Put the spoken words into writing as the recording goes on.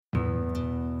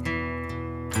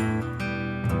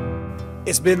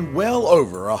It's been well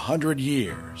over 100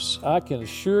 years. I can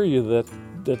assure you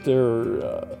that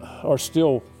there are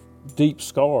still deep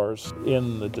scars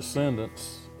in the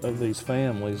descendants of these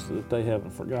families that they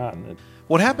haven't forgotten it.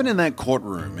 What happened in that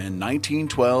courtroom in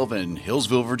 1912 in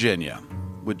Hillsville, Virginia,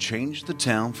 would change the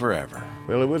town forever.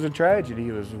 Well, it was a tragedy.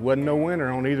 It wasn't no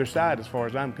winner on either side as far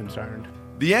as I'm concerned.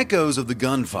 The echoes of the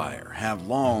gunfire have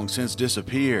long since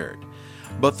disappeared,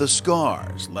 but the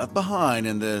scars left behind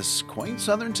in this quaint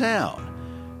southern town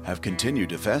have continued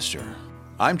to fester.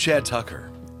 I'm Chad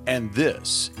Tucker, and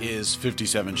this is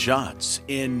 57 Shots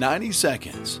in 90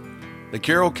 Seconds, the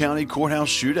Carroll County Courthouse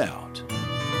Shootout.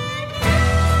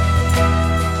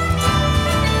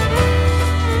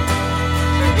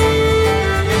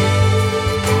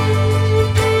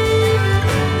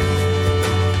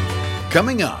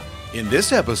 Coming up in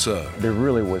this episode, there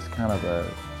really was kind of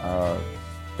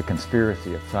a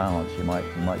conspiracy of silence, you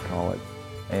might call it,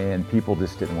 and people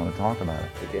just didn't want to talk about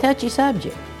it. Touchy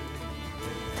subject.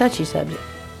 Touchy subject.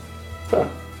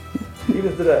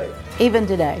 Even today. Even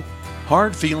today.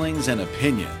 hard feelings and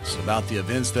opinions about the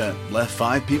events that left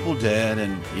 5 people dead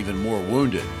and even more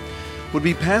wounded would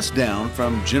be passed down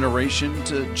from generation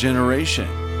to generation.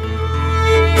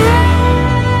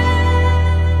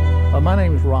 My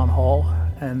name is Ron Hall,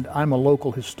 and I'm a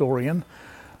local historian.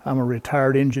 I'm a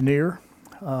retired engineer,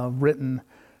 written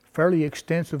fairly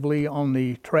extensively on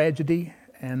the tragedy,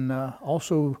 and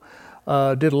also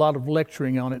did a lot of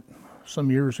lecturing on it some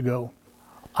years ago.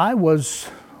 I was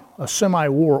a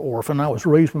semi-war orphan. I was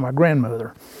raised by my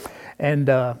grandmother, and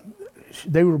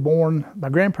they were born, my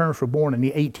grandparents were born in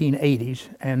the 1880s,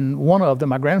 and one of them,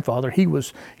 my grandfather, he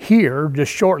was here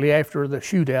just shortly after the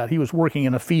shootout. He was working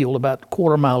in a field about a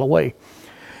quarter mile away.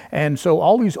 And so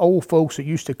all these old folks that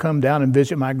used to come down and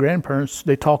visit my grandparents,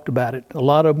 they talked about it. A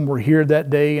lot of them were here that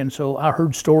day, and so I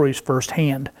heard stories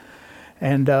firsthand.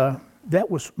 And that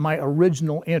was my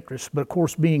original interest. But of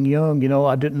course, being young, you know,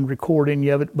 I didn't record any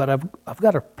of it, but I've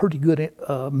got a pretty good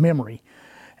memory.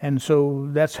 And so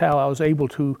that's how I was able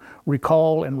to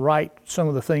recall and write some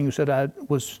of the things that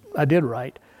I did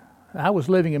write. I was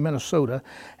living in Minnesota,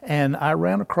 and I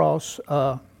ran across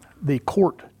the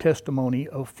court testimony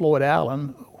of Floyd Allen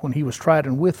when he was tried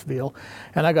in Wytheville,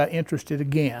 and I got interested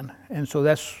again. And so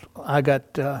I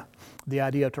got the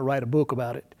idea to write a book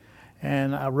about it.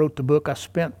 And I wrote the book. I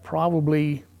spent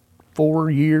probably 4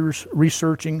 years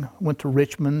researching, went to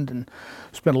Richmond and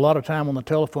spent a lot of time on the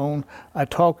telephone. I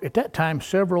talked, at that time,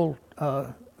 several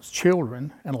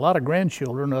children and a lot of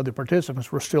grandchildren of the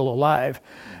participants were still alive.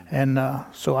 And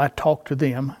so I talked to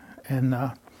them, and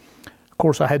of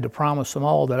course I had to promise them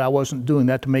all that I wasn't doing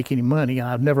that to make any money, and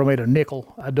I've never made a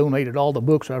nickel. I donated all the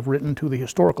books I've written to the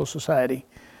Historical Society.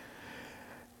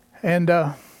 And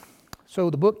so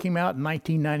the book came out in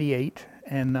 1998,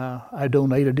 and I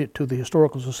donated it to the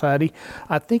Historical Society.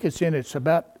 I think it's in its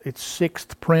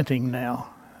 6th printing now.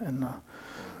 And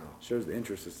shows the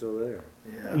interest is still there.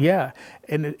 Yeah,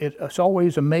 and it's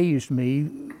always amazed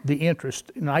me, the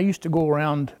interest. And I used to go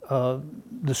around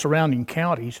the surrounding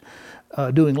counties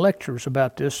doing lectures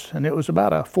about this, and it was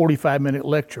about a 45-minute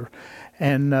lecture.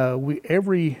 And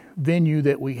every venue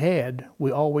that we had,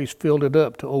 we always filled it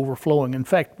up to overflowing. In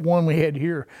fact, one we had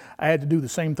here, I had to do the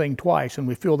same thing twice, and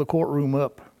we filled the courtroom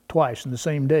up twice in the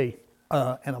same day.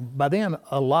 And by then,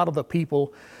 a lot of the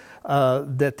people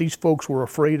that these folks were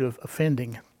afraid of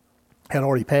offending had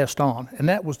already passed on. And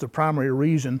that was the primary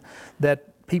reason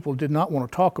that people did not want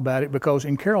to talk about it, because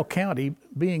in Carroll County,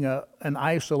 being an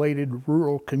isolated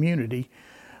rural community,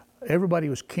 everybody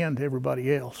was kin to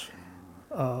everybody else.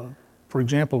 For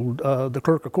example, the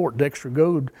clerk of court, Dexter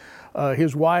Goad,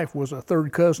 his wife was a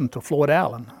third cousin to Floyd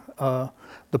Allen.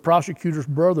 The prosecutor's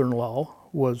brother-in-law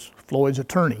was Floyd's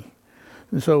attorney.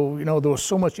 And so, you know, there was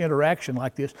so much interaction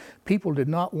like this. People did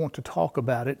not want to talk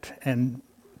about it and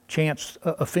chance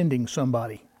offending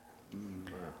somebody.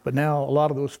 But now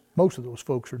most of those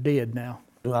folks are dead now.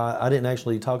 I didn't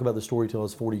actually talk about the story till I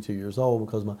was 42 years old,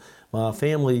 because my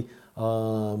family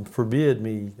forbid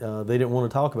me. They didn't want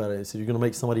to talk about it. They said, you're going to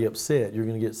make somebody upset. You're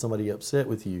going to get somebody upset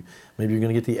with you. Maybe you're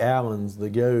going to get the Allens, the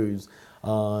Goes,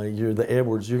 the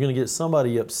Edwards. You're going to get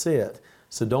somebody upset.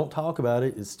 So don't talk about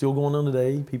it. It's still going on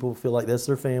today. People feel like that's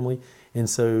their family, and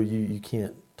so you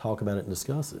can't talk about it and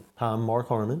discuss it. Hi, I'm Mark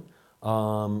Harmon.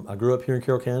 I grew up here in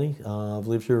Carroll County. I've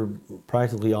lived here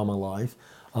practically all my life.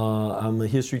 I'm a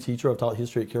history teacher. I've taught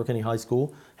history at Carroll County High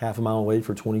School, half a mile away,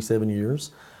 for 27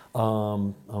 years.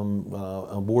 I'm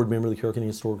a board member of the Carroll County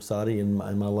Historical Society, and my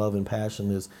love and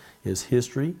passion is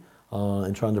history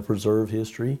and trying to preserve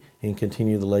history and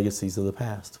continue the legacies of the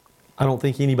past. I don't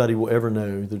think anybody will ever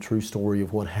know the true story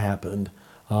of what happened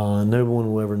No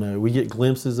one will ever know. We get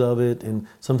glimpses of it, and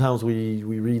sometimes we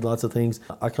read lots of things.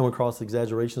 I come across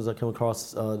exaggerations. I come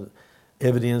across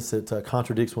evidence that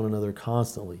contradicts one another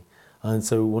constantly. And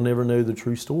so we'll never know the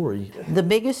true story. The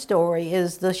biggest story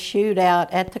is the shootout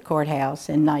at the courthouse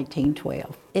in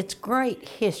 1912. It's great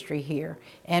history here,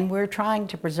 and we're trying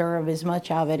to preserve as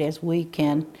much of it as we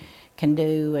can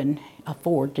do and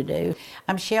afford to do.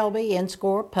 I'm Shelby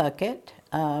Inscore Puckett.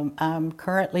 I'm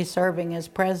currently serving as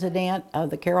president of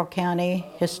the Carroll County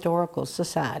Historical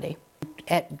Society.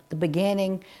 At the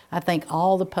beginning, I think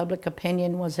all the public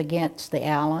opinion was against the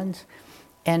Allens.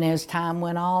 And as time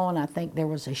went on, I think there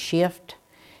was a shift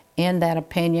in that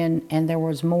opinion, and there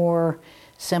was more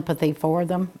sympathy for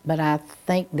them. But I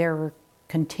think there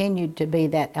continued to be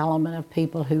that element of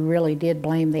people who really did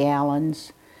blame the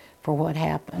Allens for what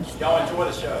happened. Y'all enjoy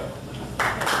the show.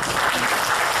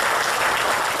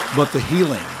 But the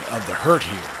healing of the hurt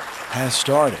here has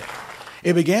started.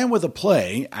 It began with a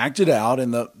play acted out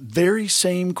in the very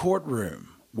same courtroom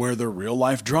where the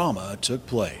real-life drama took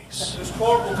place. This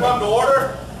court will come to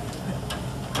order.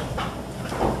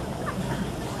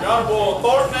 The Honorable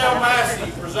Thornton L.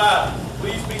 Massey presiding.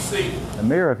 Please be seated. The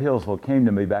mayor of Hillsville came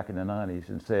to me back in the 90s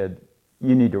and said,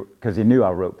 you need to, because he knew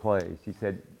I wrote plays, he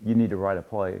said, you need to write a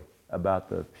play about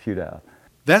the shootout.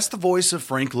 That's the voice of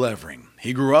Frank Levering.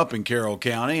 He grew up in Carroll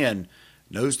County and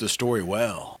knows the story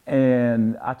well.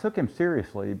 And I took him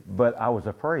seriously, but I was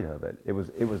afraid of it. It was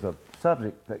a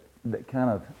subject that kind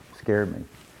of scared me.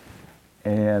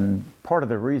 And part of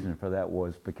the reason for that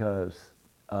was because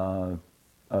of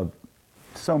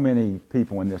so many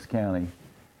people in this county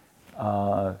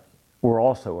were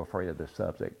also afraid of this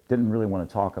subject, didn't really want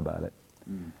to talk about it.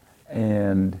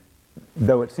 And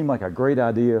though it seemed like a great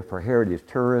idea for heritage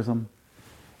tourism,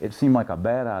 it seemed like a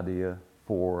bad idea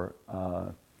for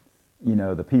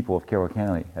the people of Carroll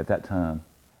County at that time.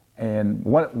 And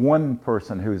one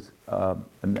person who's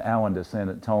an Allen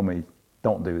descendant told me,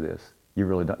 "Don't do this. You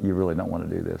really don't want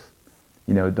to do this.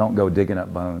 Don't go digging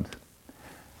up bones."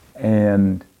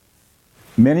 And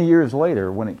many years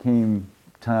later, when it came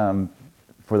time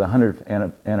for the 100th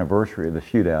anniversary of the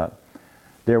shootout,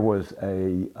 there was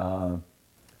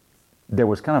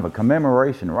kind of a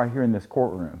commemoration right here in this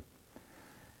courtroom,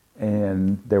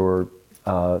 and there were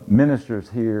ministers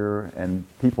here and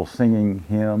people singing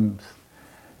hymns.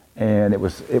 And it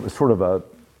was sort of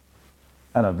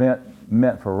an event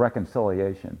meant for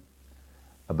reconciliation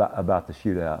about the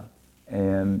shootout.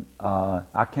 And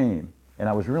I came, and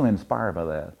I was really inspired by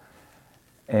that.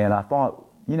 And I thought,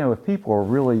 if people are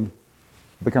really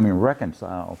becoming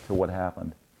reconciled to what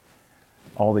happened,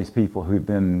 all these people who've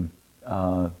been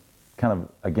kind of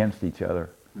against each other,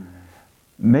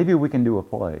 maybe we can do a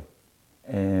play.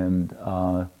 And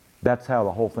that's how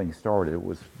the whole thing started. It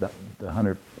was the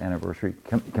 100th anniversary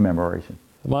commemoration.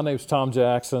 My name's Tom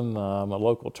Jackson. I'm a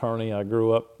local attorney. I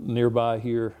grew up nearby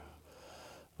here,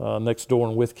 next door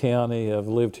in Wythe County. I've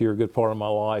lived here a good part of my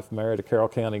life, married a Carroll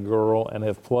County girl, and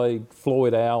have played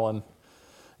Floyd Allen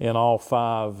in all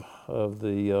 5 of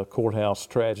the courthouse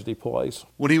tragedy plays.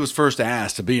 When he was first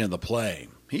asked to be in the play,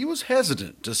 he was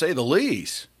hesitant, to say the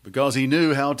least, because he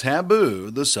knew how taboo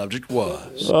the subject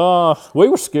was. We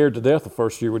were scared to death the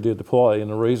first year we did the play, and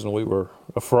the reason we were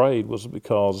afraid was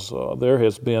because there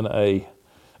has been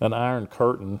an iron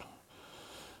curtain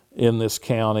in this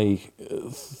county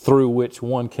through which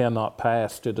one cannot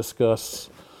pass to discuss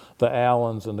the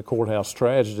Allens and the courthouse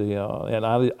tragedy. And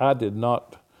I did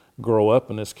not grow up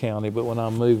in this county, but when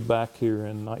I moved back here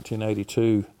in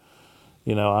 1982,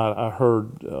 I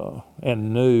heard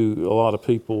and knew a lot of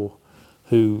people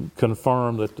who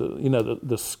confirmed that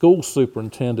the school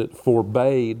superintendent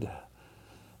forbade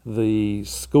the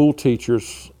school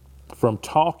teachers from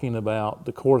talking about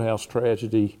the courthouse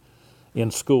tragedy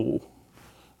in school.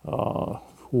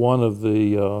 One of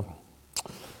the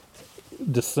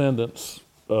descendants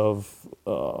of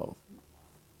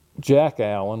Jack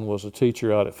Allen was a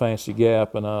teacher out at Fancy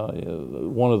Gap,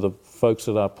 and one of the folks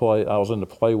that I was in the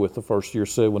play with the first year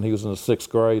said when he was in the 6th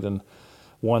grade and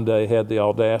one day had the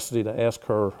audacity to ask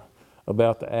her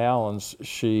about the Allens,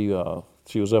 she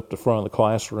was up the front of the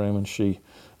classroom and she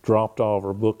dropped all of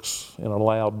her books in a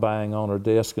loud bang on her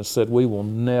desk and said, "We will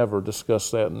never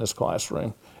discuss that in this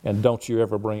classroom, and don't you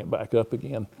ever bring it back up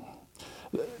again."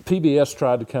 PBS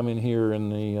tried to come in here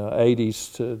in the 80s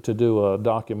to do a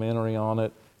documentary on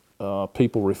it.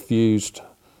 People refused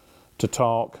to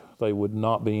talk. They would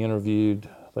not be interviewed.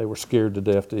 They were scared to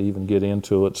death to even get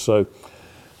into it. So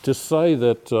to say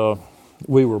that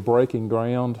we were breaking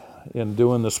ground in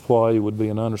doing this play would be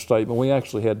an understatement. We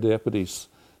actually had deputies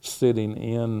sitting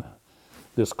in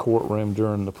this courtroom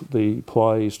during the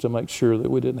plays to make sure that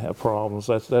we didn't have problems.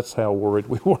 That's how worried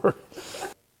we were.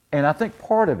 And I think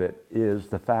part of it is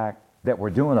the fact that we're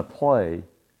doing a play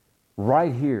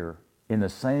right here in the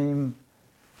same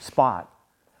spot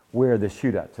where the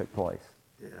shootout took place.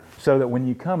 Yeah. So that when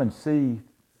you come and see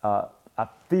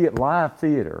live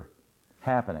theater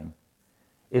happening,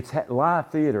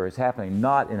 live theater is happening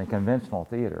not in a conventional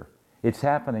theater. It's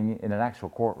happening in an actual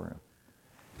courtroom.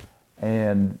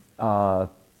 And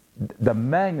the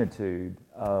magnitude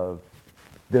of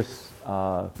this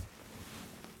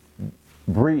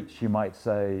breach, you might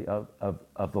say,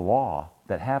 of the law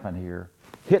that happened here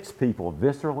hits people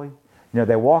viscerally. You know,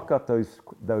 they walk up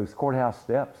those courthouse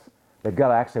steps. They've got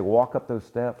to actually walk up those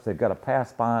steps. They've got to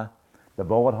pass by the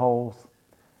bullet holes,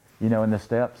 you know, in the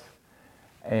steps.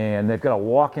 And they've got to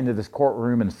walk into this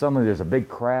courtroom, and suddenly there's a big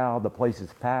crowd. The place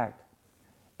is packed,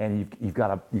 and you've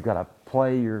got to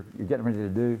play you're getting ready to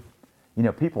do. You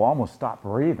know, people almost stop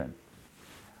breathing.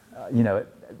 You know,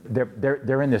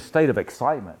 they're in this state of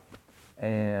excitement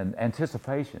and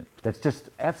anticipation that's just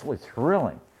absolutely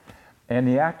thrilling. And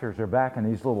the actors are back in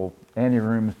these little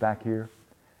anterooms back here,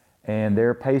 and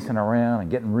they're pacing around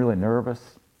and getting really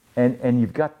nervous. And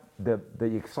you've got the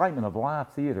excitement of live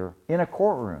theater in a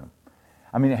courtroom.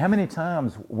 I mean, how many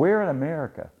times, where in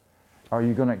America are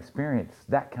you going to experience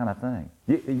that kind of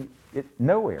thing?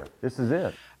 Nowhere. This is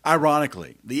it.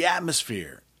 Ironically, the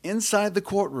atmosphere inside the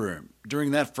courtroom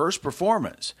during that first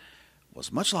performance was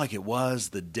much like it was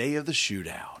the day of the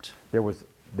shootout. There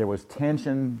was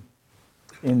tension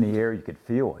in the air. You could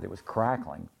feel it. It was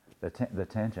crackling, the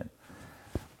tension.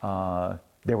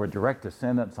 There were direct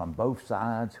descendants on both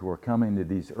sides who were coming to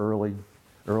these early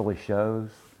shows.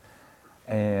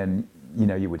 And, you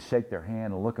know, you would shake their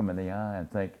hand and look them in the eye and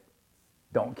think,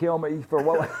 don't kill me for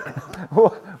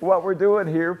what we're doing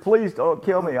here. Please don't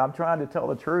kill me. I'm trying to tell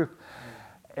the truth.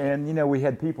 And, you know, we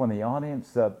had people in the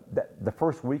audience. The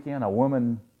first weekend, a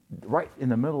woman, right in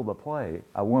the middle of the play,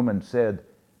 a woman said,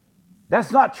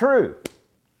 "That's not true."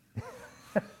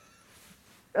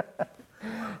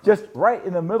 Just right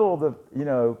in the middle of the, you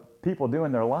know, people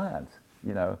doing their lines,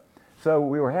 you know. So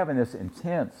we were having this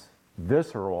intense,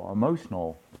 visceral,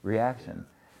 emotional reaction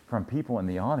from people in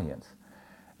the audience.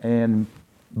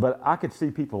 But I could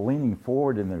see people leaning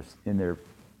forward in their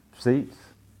seats,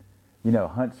 you know,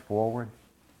 hunched forward.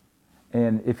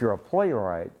 And if you're a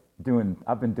playwright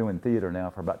I've been doing theater now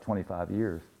for about 25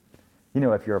 years. You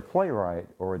know, if you're a playwright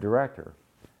or a director,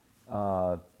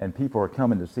 and people are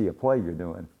coming to see a play you're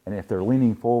doing, and if they're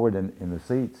leaning forward in the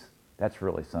seats, that's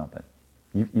really something.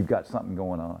 You've got something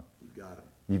going on.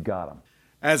 You've got them.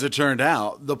 As it turned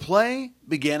out, the play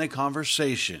began a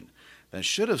conversation that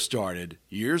should have started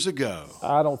years ago.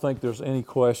 I don't think there's any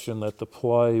question that the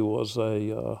play was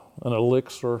an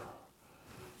elixir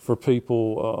for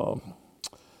people.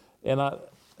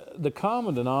 The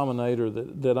common denominator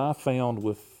that I found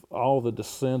with all the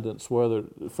descendants, whether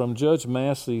from Judge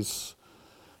Massey's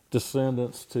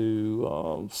descendants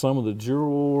to some of the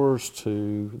jurors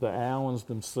to the Allens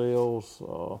themselves,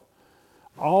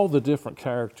 all the different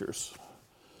characters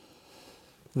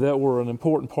that were an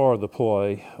important part of the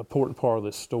play, important part of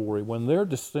the story, when their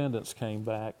descendants came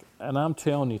back, and I'm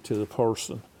telling you to the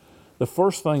person, the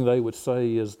first thing they would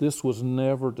say is, this was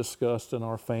never discussed in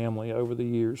our family over the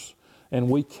years, and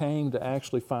we came to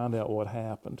actually find out what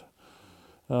happened.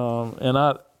 And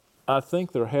I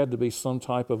think there had to be some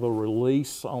type of a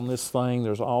release on this thing.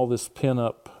 There's all this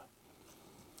pent-up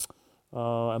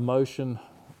emotion,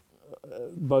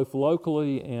 both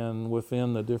locally and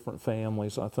within the different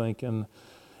families, I think. And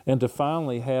to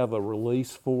finally have a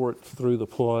release for it through the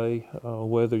play,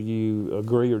 whether you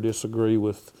agree or disagree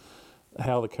with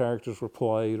how the characters were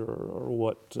played or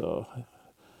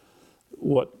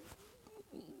what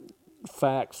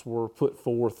facts were put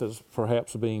forth as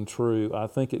perhaps being true, I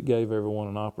think it gave everyone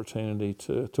an opportunity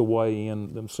to weigh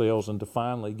in themselves and to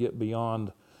finally get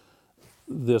beyond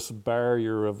this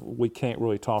barrier of we can't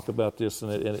really talk about this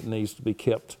and it needs to be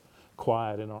kept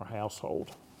quiet in our household.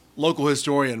 Local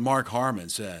historian Mark Harmon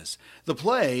says the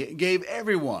play gave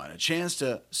everyone a chance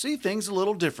to see things a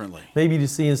little differently. Maybe to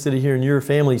see, instead of hearing your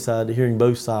family side, to hearing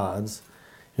both sides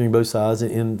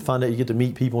and find out you get to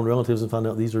meet people and relatives and find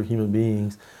out these are human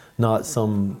beings, not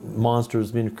some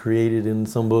monsters being created in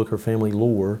some book or family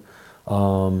lore.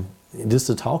 Just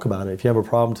to talk about it. If you have a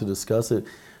problem, to discuss it,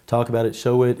 talk about it,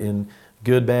 show it, and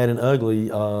good, bad, and ugly,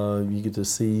 you get to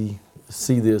see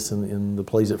this in the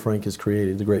plays that Frank has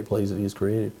created, the great plays that he has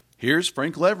created. Here's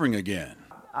Frank Levering again.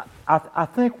 I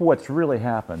think what's really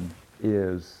happened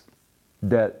is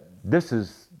that this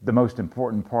is the most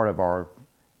important part of our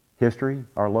history,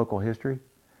 our local history.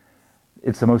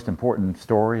 it's the most important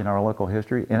story in our local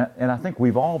history, and I think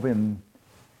we've all been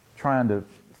trying to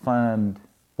find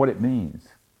what it means.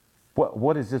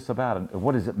 What is this about, and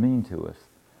what does it mean to us?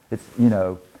 It's, you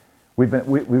know,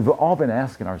 we've all been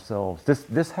asking ourselves,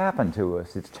 this happened to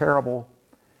us. It's terrible.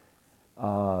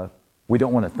 We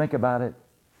don't want to think about it.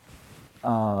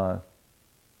 Now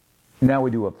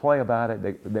we do a play about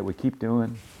it that we keep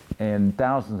doing, and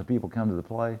thousands of people come to the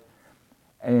play,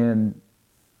 and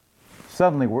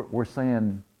suddenly we're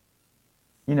saying,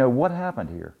 you know, what happened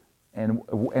here, and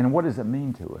what does it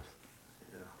mean to us?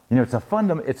 You know, it's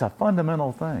a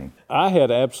fundamental thing. I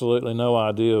had absolutely no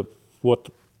idea what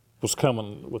was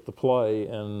coming with the play,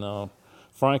 and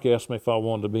Frank asked me if I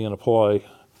wanted to be in a play,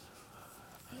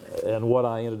 and what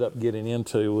I ended up getting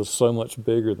into was so much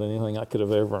bigger than anything I could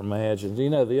have ever imagined. You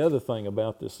know, the other thing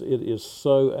about this, it is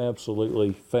so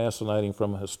absolutely fascinating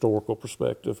from a historical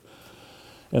perspective,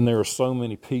 and there are so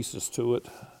many pieces to it.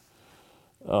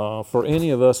 For any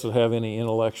of us that have any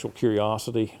intellectual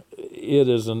curiosity, it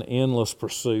is an endless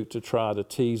pursuit to try to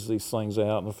tease these things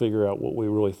out and figure out what we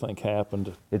really think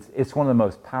happened. It's one of the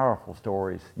most powerful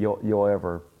stories you'll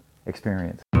ever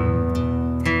experience.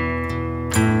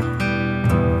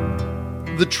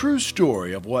 The true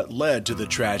story of what led to the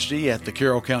tragedy at the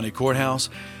Carroll County Courthouse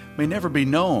may never be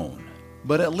known,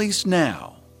 but at least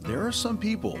now there are some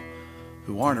people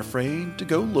who aren't afraid to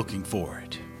go looking for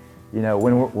it. You know,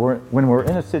 when we're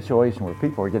in a situation where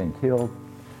people are getting killed,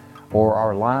 or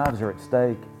our lives are at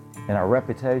stake, and our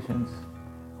reputations,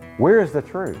 where is the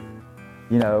truth?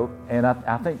 You know, and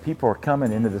I think people are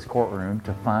coming into this courtroom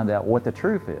to find out what the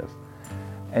truth is,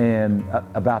 and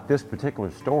about this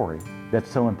particular story that's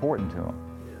so important to them.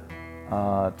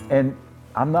 And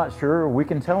I'm not sure we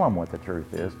can tell them what the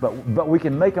truth is, but we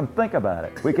can make them think about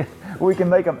it. We can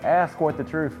make them ask what the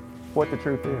truth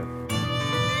is.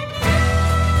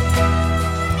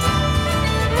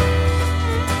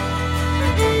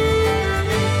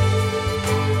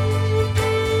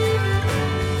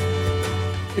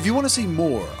 If you want to see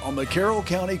more on the Carroll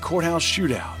County Courthouse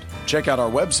Shootout, check out our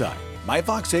website,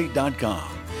 myfox8.com.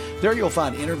 There you'll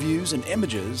find interviews and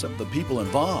images of the people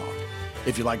involved.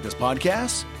 If you like this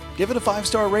podcast, give it a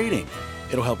 5-star rating.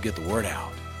 It'll help get the word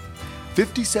out.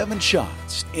 57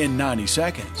 shots in 90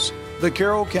 seconds. The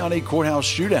Carroll County Courthouse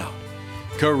Shootout.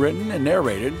 Co-written and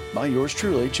narrated by yours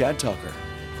truly, Chad Tucker.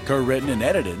 Co-written and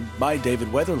edited by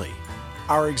David Weatherly.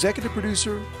 Our executive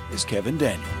producer is Kevin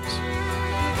Daniels.